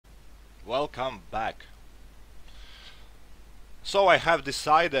Welcome back. So I have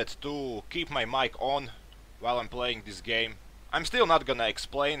decided to keep my mic on while I'm playing this game. I'm still not gonna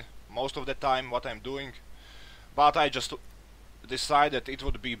explain most of the time what I'm doing, but I just decided it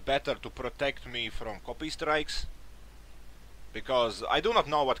would be better to protect me from copy strikes, because I do not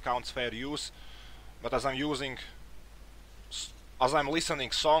know what counts fair use, but as I'm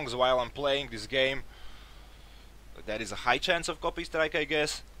listening songs while I'm playing this game, there is a high chance of copy strike, I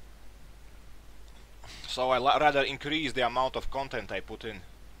guess. So I rather increase the amount of content I put in,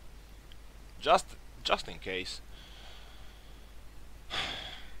 just in case.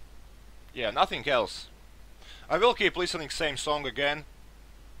 Yeah, nothing else. I will keep listening same song again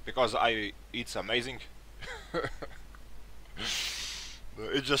because it's amazing.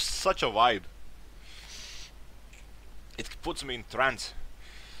 It's just such a vibe. It puts me in trance.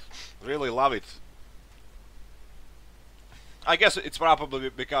 Really love it. I guess it's probably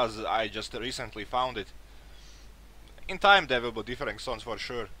because I just recently found it. In time there will be different songs for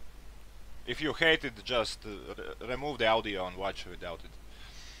sure. If you hate it, just remove the audio and watch without it.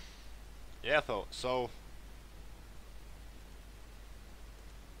 Yeah, so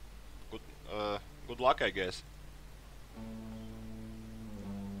good luck, I guess.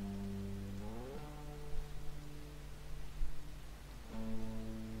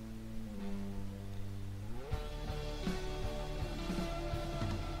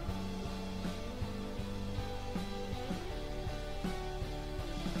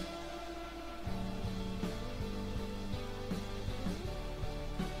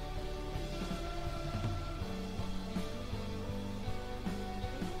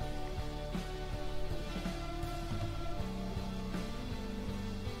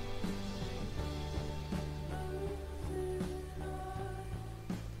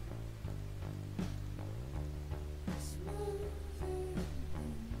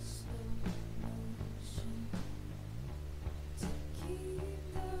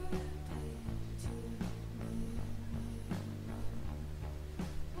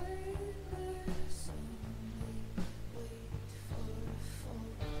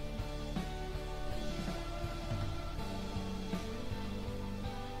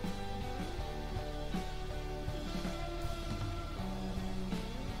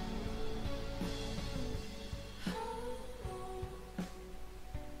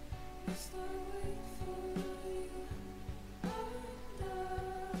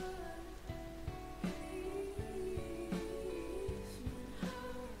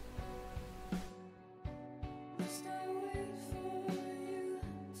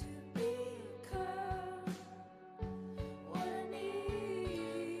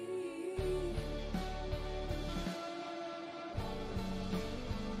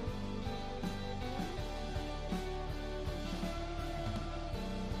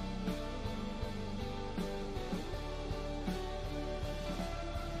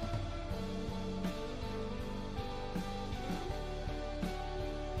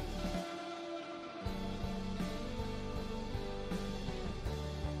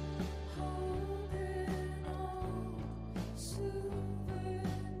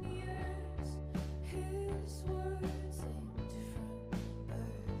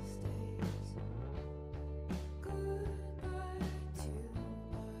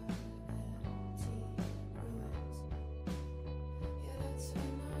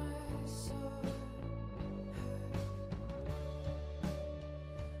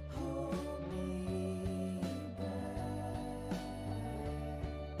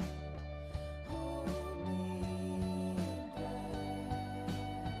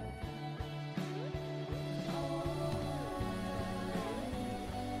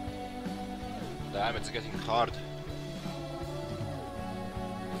 Damn, it's getting hard.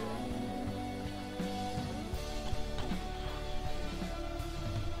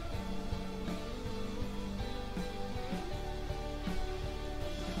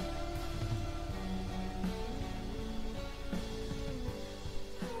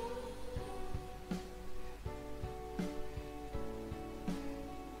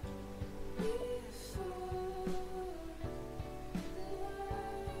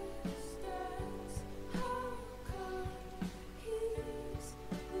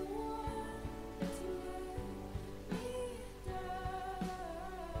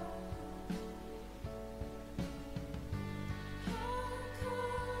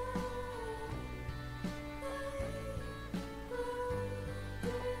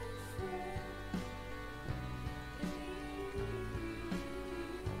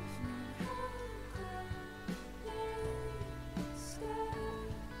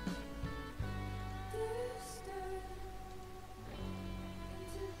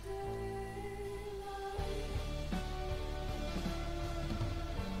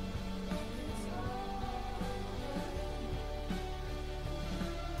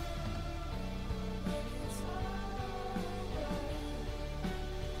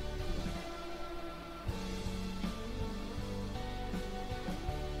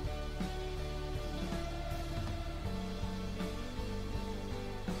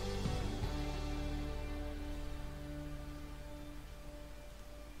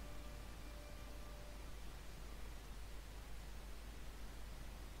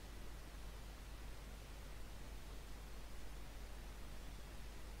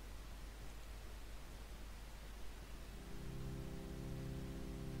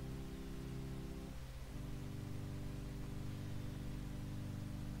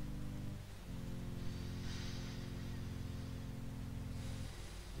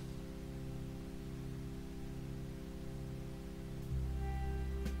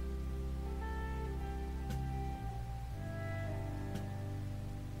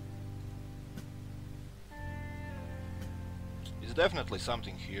 It's definitely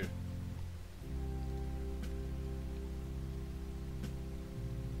something here.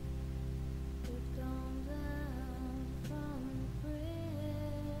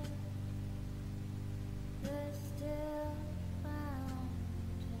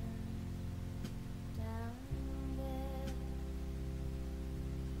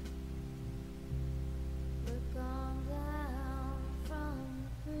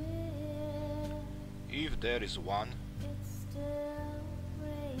 If there is one, it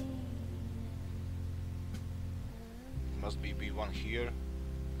must be one here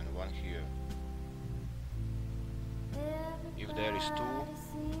and one here. If there is two,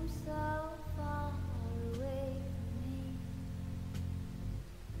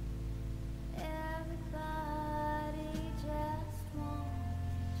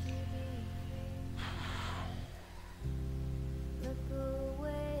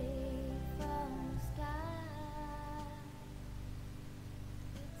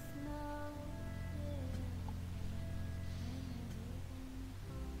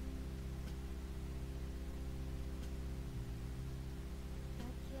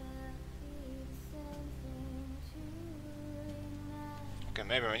 okay,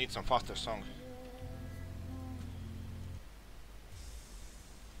 maybe I need some faster song.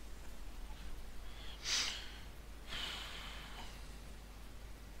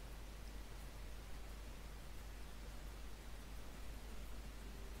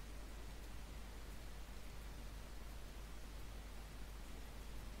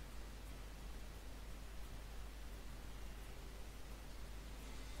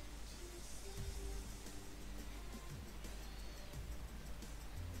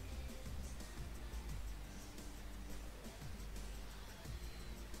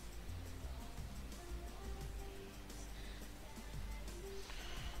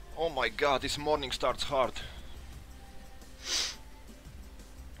 Oh my god, this morning starts hard.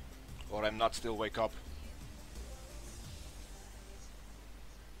 Or I'm not still wake up.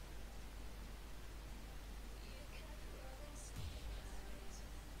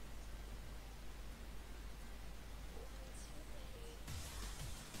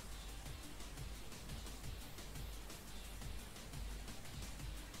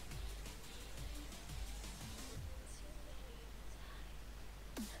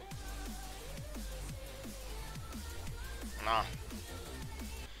 Nah.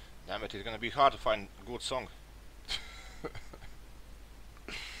 Damn it, it's gonna be hard to find a good song.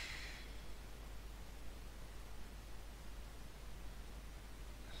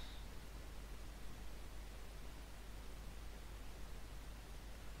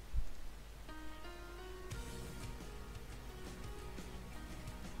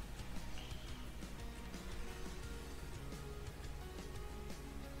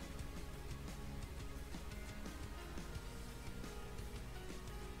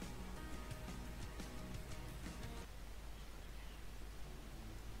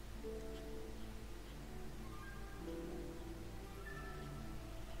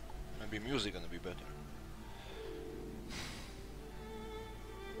 Maybe music gonna be better.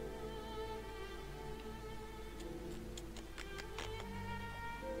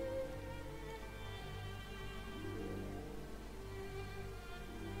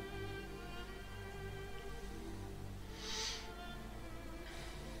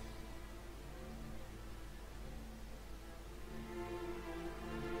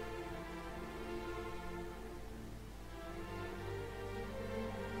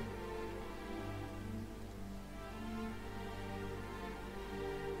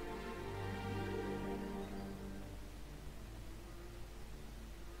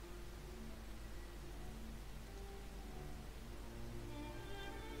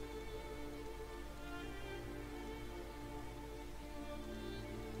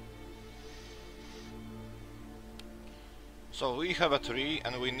 So we have a tree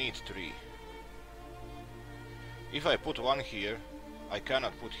and we need tree. If I put one here, I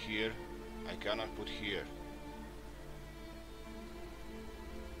cannot put here, I cannot put here.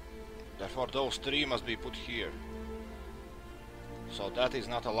 Therefore those three must be put here. So that is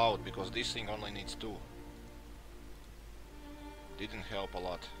not allowed because this thing only needs two. Didn't help a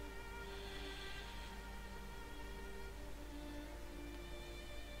lot.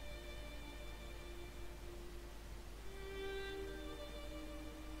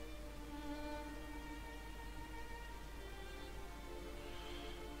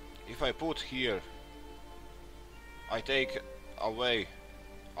 If I put here, I take away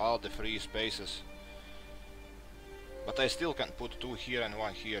all the free spaces, but I still can put two here and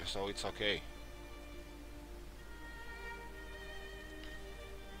one here, so it's okay.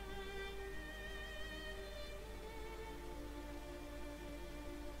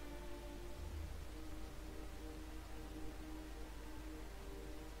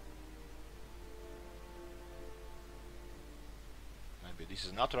 This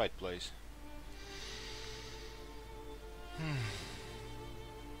is not right place.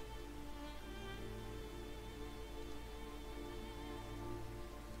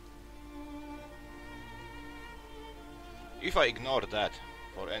 If I ignore that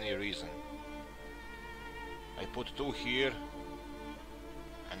for any reason, I put 2 here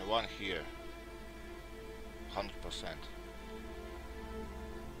and 1 here, 100%.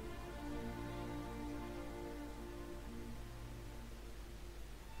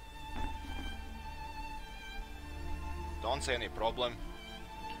 Don't see any problem.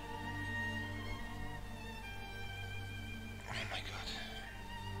 Oh my god.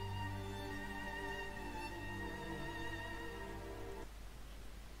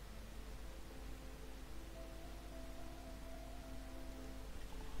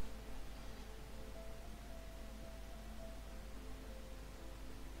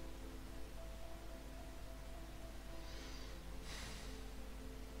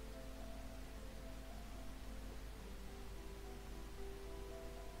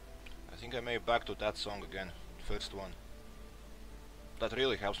 I think I may back to that song again, first one. That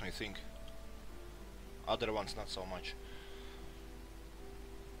really helps me think. Other ones not so much.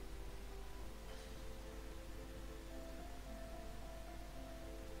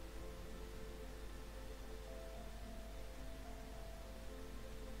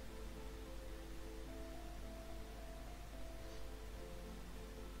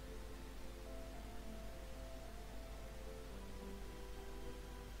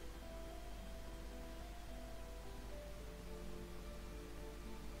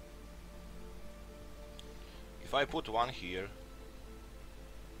 If I put 1 here,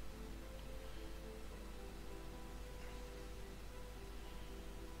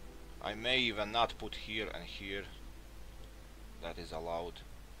 I may even not put here and here. That is allowed.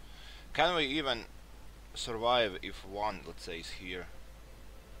 Can we even survive if 1, let's say, is here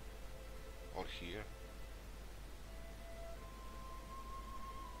or here?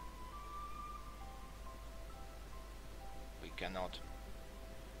 We cannot.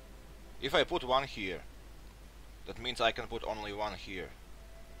 If I put 1 here, that means I can put only 1 here.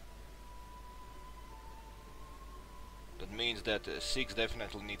 That means that 6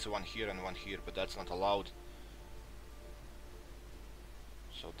 definitely needs 1 here and 1 here, but that's not allowed.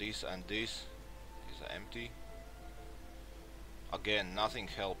 So this and this is empty. Again, nothing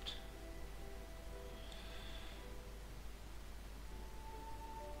helped.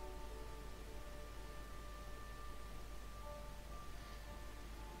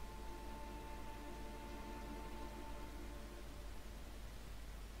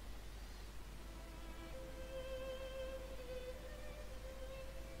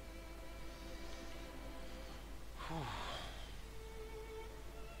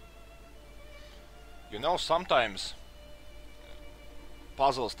 You know, sometimes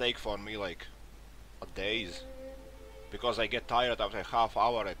puzzles take for me like days, because I get tired after a half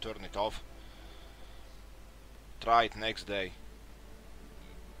hour, I turn it off, try it next day.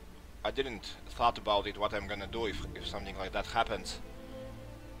 I didn't thought about it what I'm gonna do if something like that happens,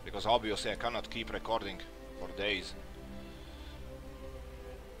 because obviously I cannot keep recording for days.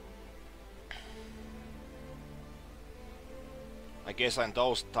 I guess in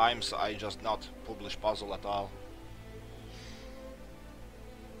those times I just not publish puzzle at all.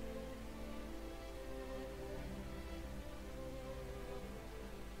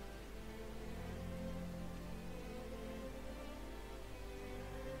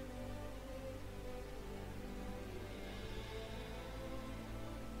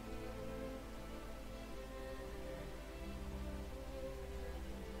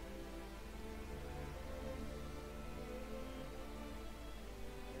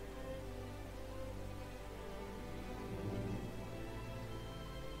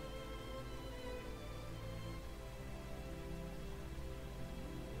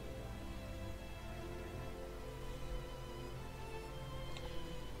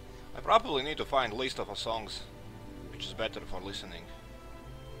 I probably need to find list of songs which is better for listening.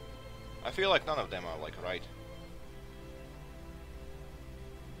 I feel like none of them are like right.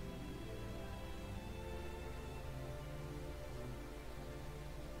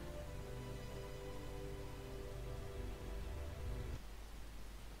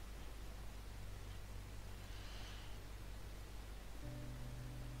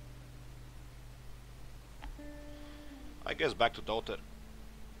 I guess back to Daughter.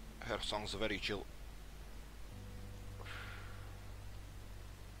 Her song's very chill.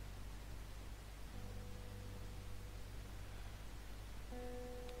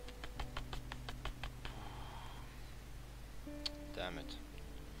 Damn it.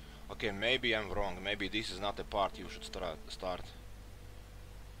 Okay, maybe I'm wrong. Maybe this is not the part you should start.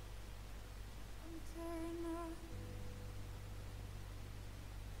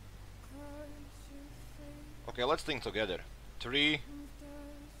 let's think together. 3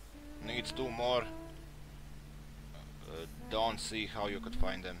 needs 2 more. Don't see how you could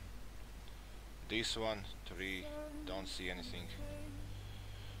find them. This one, 3, don't see anything.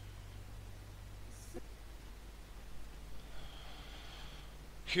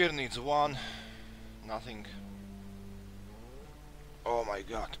 Here needs 1, nothing. Oh my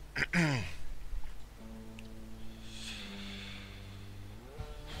god.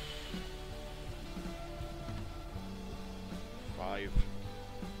 5,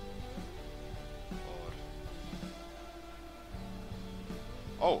 4.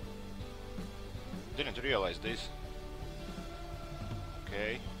 Oh! Didn't realize this.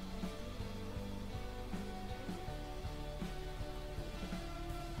 Okay.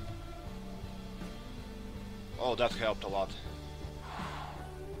 Oh, that helped a lot.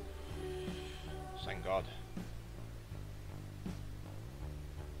 Thank God.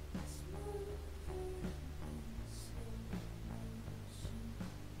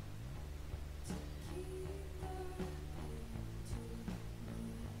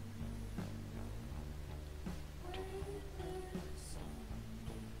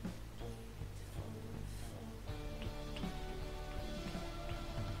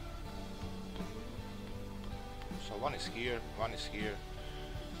 So one is here, one is here.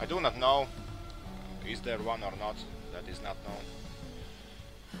 I do not know, is there one or not, that is not known.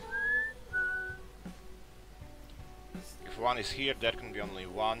 If one is here, there can be only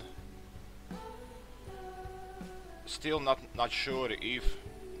one. Still not sure if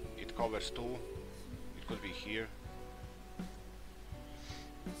it covers 2, it could be here.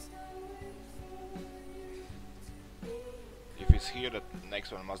 If it's here, the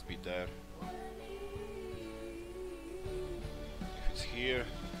next one must be there. If it's here,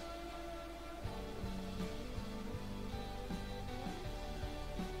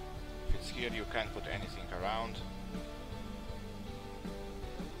 here you can't put anything around.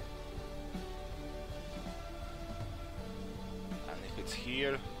 And if it's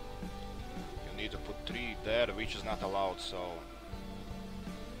here, you need to put 3 there, which is not allowed, so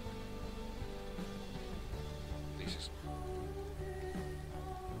this is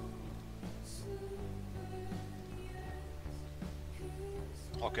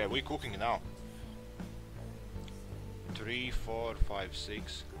okay, we're cooking now. 3, 4, 5,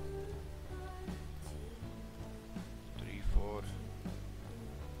 6. 3, 4.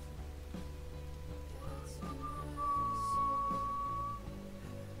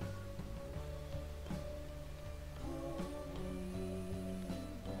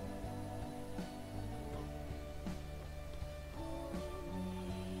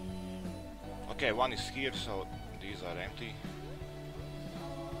 Okay, one is here, so these are empty.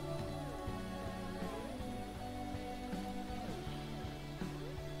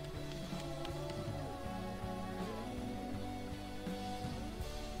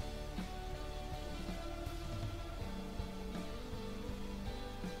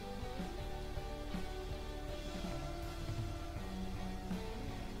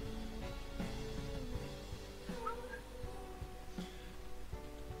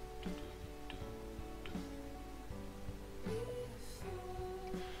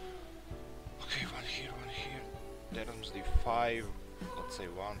 The 5, let's say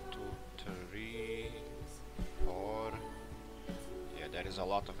 1, 2, 3, 4. Yeah, there is a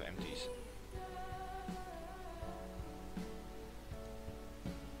lot of empties.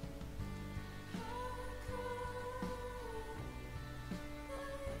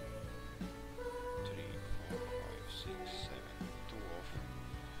 Three, 4, 5, 6, 7, 2 off.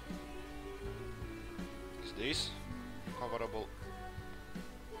 Is this coverable?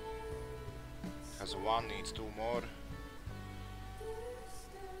 Has 1, needs 2 more.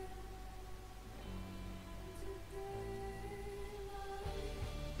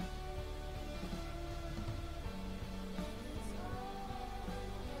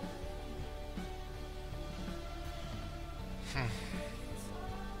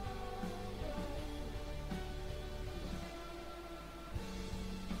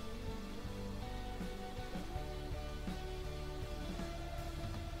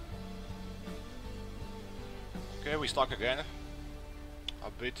 Okay, we stuck again a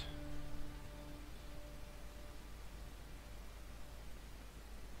bit.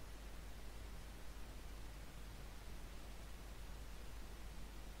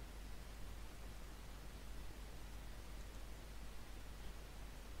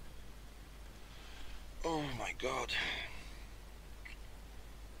 Oh my god.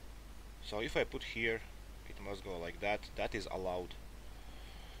 So if I put here, it must go like that. That is allowed.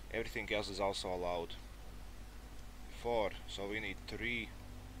 Everything else is also allowed. 4, so we need 3.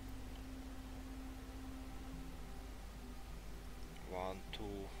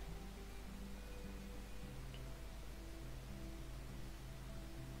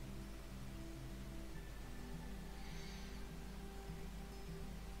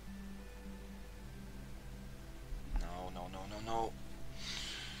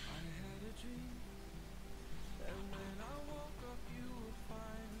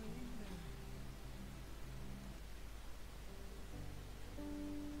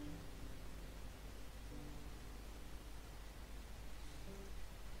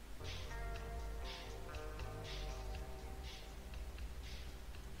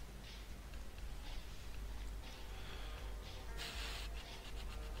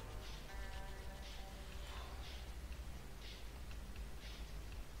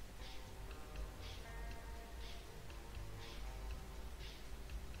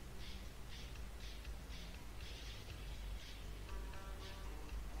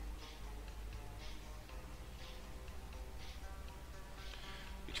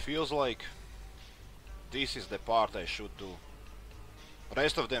 feels like this is the part I should do.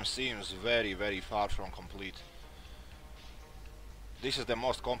 Rest of them seems very far from complete. This is the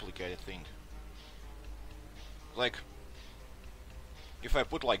most complicated thing. Like, if I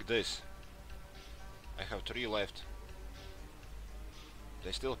put like this, I have 3 left.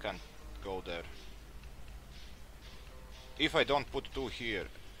 They still can't go there. If I don't put 2 here,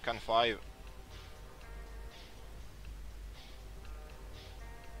 can 5?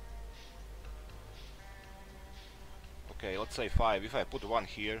 Okay, let's say 5. If I put 1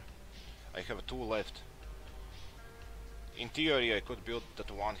 here, I have 2 left. In theory I could build that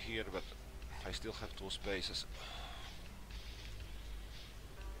 1 here, but I still have 2 spaces.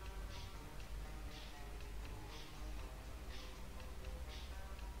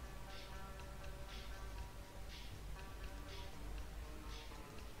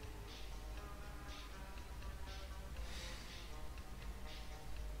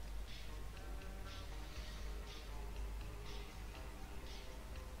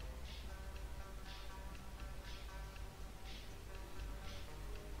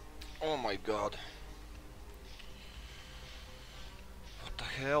 Oh my god. What the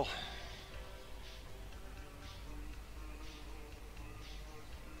hell?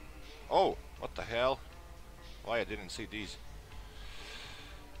 Oh, what the hell? Why I didn't see these?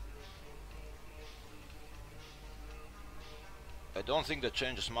 I don't think that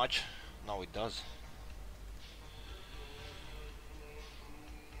changes much. No, it does.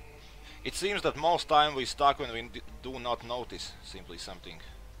 It seems that most time we stuck when we do not notice simply something.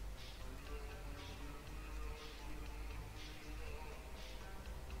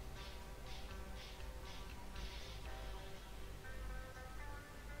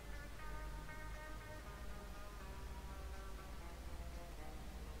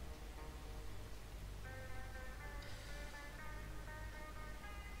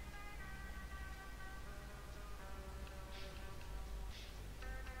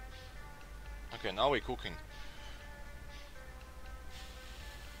 Okay, now we're cooking.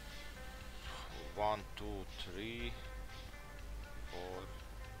 1, 2, 3, 4.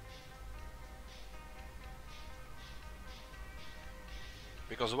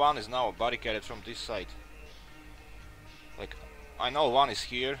 Because 1 is now barricaded from this side. Like, I know 1 is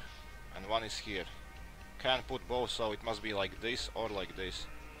here and 1 is here. Can't put both, so it must be like this or like this.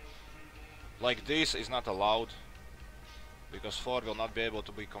 Like this is not allowed, because 4 will not be able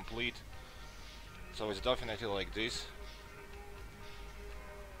to be complete. So it's definitely like this.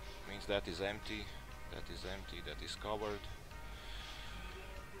 Means that is empty, that is empty, that is covered.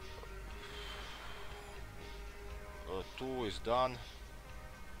 2 is done.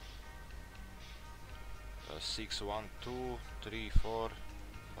 6, 1, 2, 3, 4,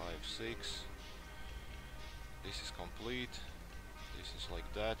 5, 6. This is complete. This is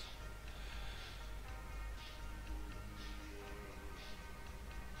like that.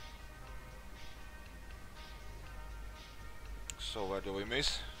 So where do we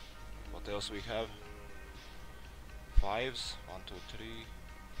miss? What else we have? 5s. 1, 2, 3,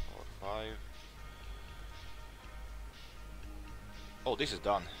 4, 5. Oh, this is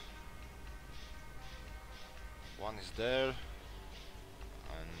done. 1 is there.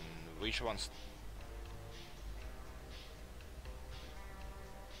 And which one's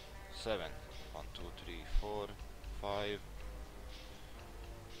 7? 1, 2, 3, 4, 5.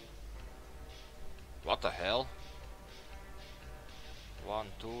 What the hell? 1,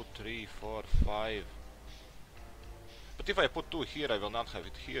 2, 3, 4, 5. But if I put 2 here, I will not have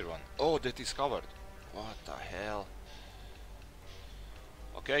it here one. Oh, that is covered. What the hell?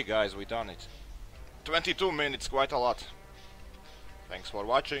 Okay guys, we done it. 22 minutes, quite a lot. Thanks for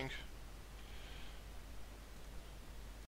watching.